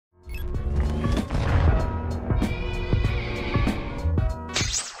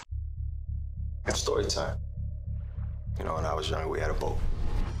time. You know, when I was young, we had a boat.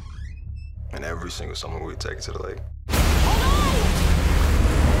 And every single summer, we'd take it to the lake. Oh,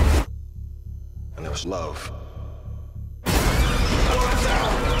 no! And there was love.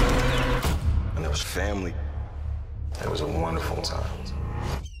 And there was family. It was a wonderful time.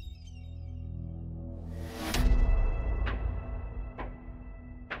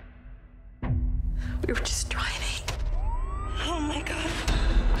 We were just driving. Oh my God.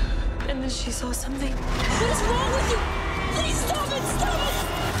 And then she saw something. What is wrong with you? Please stop it! Stop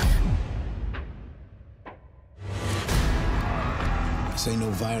it! This ain't no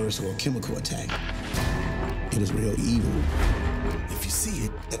virus or a chemical attack. It is real evil. If you see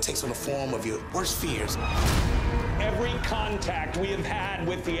it, that takes on the form of your worst fears. Every contact we have had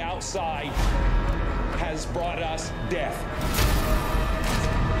with the outside has brought us death.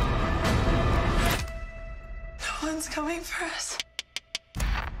 No one's coming for us.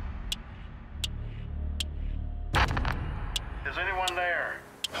 Is anyone there?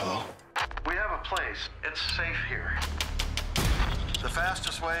 Hello? We have a place. It's safe here. The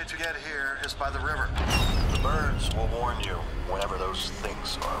fastest way to get here is by the river. The birds will warn you whenever those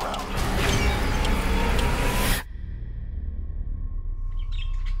things are around.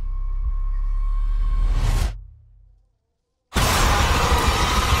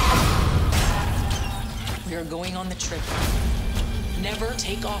 We are going on the trip. Never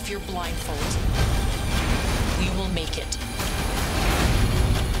take off your blindfold. We will make it.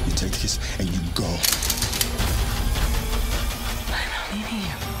 You take this and you go. I'm not leaving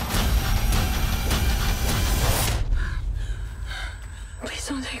you. Please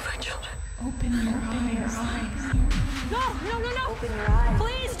don't take my children. Open your eyes. No, no, no, no. Open your eyes.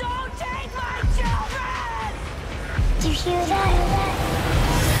 Please don't take my children! Do you hear that?